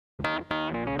Hi,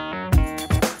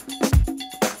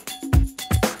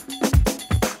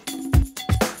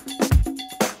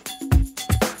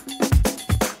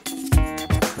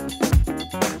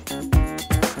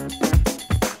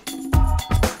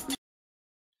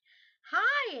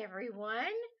 everyone.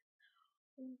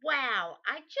 Wow,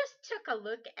 I just took a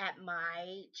look at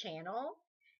my channel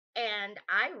and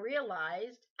I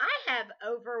realized I have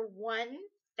over 1,000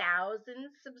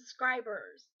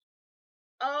 subscribers.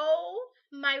 Oh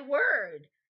my word.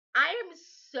 I am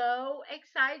so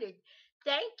excited.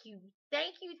 Thank you,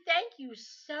 thank you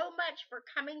so much for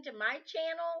coming to my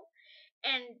channel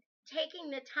and taking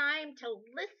the time to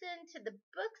listen to the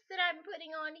books that I'm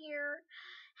putting on here.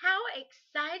 How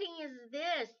exciting is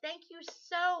this? Thank you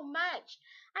so much.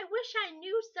 I wish I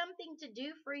knew something to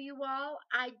do for you all.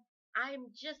 I'm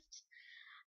just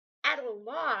at a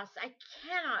loss. I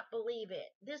cannot believe it.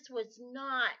 This was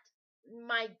not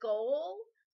my goal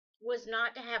was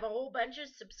not to have a whole bunch of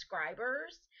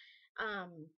subscribers.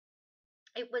 Um,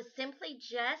 it was simply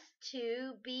just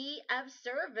to be of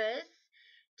service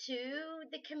to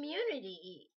the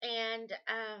community. And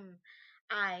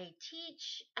I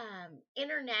teach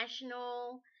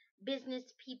international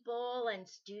business people and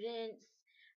students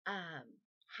um,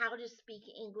 how to speak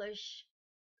English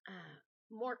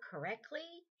more correctly.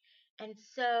 And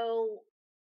so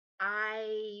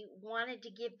I wanted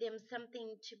to give them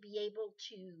something to be able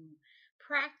to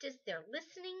practice their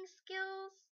listening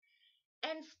skills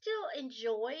and still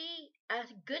enjoy a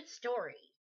good story.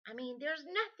 I mean, there's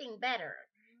nothing better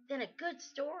than a good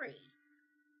story.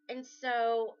 And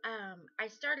so I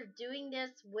started doing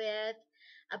this with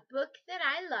a book that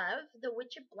I love. The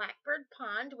Witch of Blackbird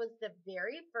Pond was the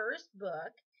very first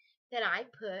book that I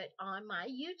put on my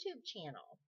YouTube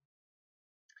channel.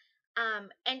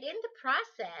 And in the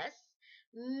process,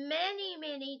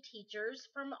 many teachers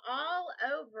from all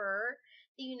over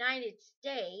the United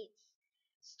States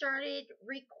started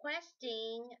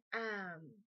requesting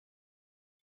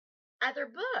other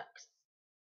books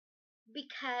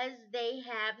because they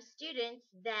have students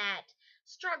that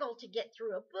struggle to get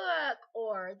through a book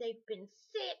or they've been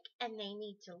sick and they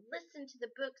need to listen to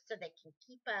the book so they can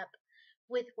keep up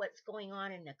with what's going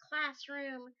on in the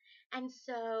classroom. And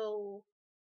so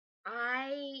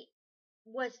I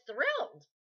was thrilled,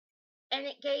 and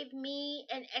it gave me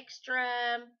an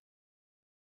extra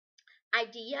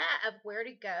idea of where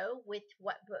to go with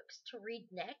what books to read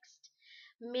next.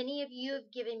 Many of you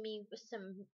have given me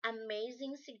some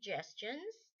amazing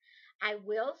suggestions. I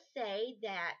will say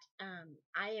that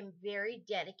I am very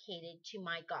dedicated to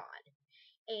my God,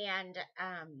 and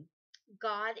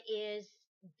God is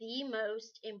the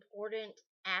most important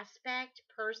aspect,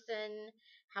 person,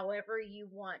 however you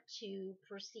want to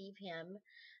perceive him,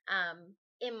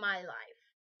 in my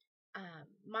life.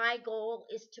 My goal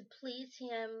is to please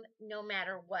him no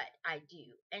matter what I do.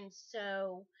 And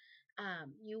so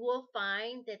you will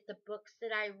find that the books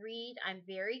that I read, I'm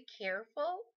very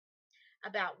careful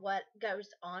about what goes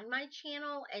on my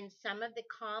channel, and some of the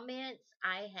comments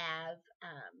I have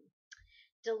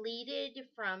deleted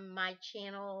from my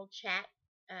channel chat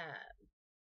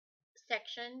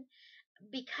section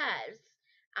because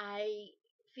I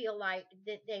feel like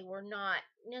that they were not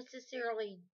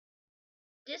necessarily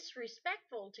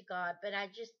disrespectful to God, but I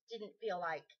just didn't feel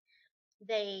like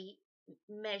they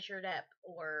measured up,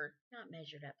 or not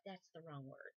measured up, that's the wrong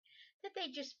word, that they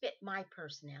just fit my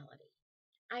personality.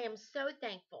 I am so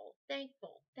thankful that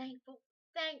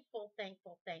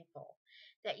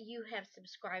you have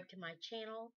subscribed to my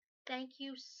channel. Thank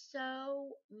you so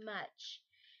much.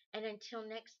 And until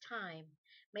next time,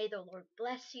 may the Lord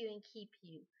bless you and keep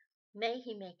you. May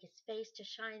he make his face to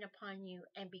shine upon you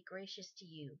and be gracious to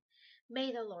you.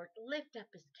 May the Lord lift up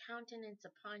his countenance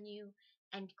upon you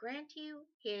and grant you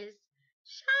his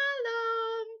shalom.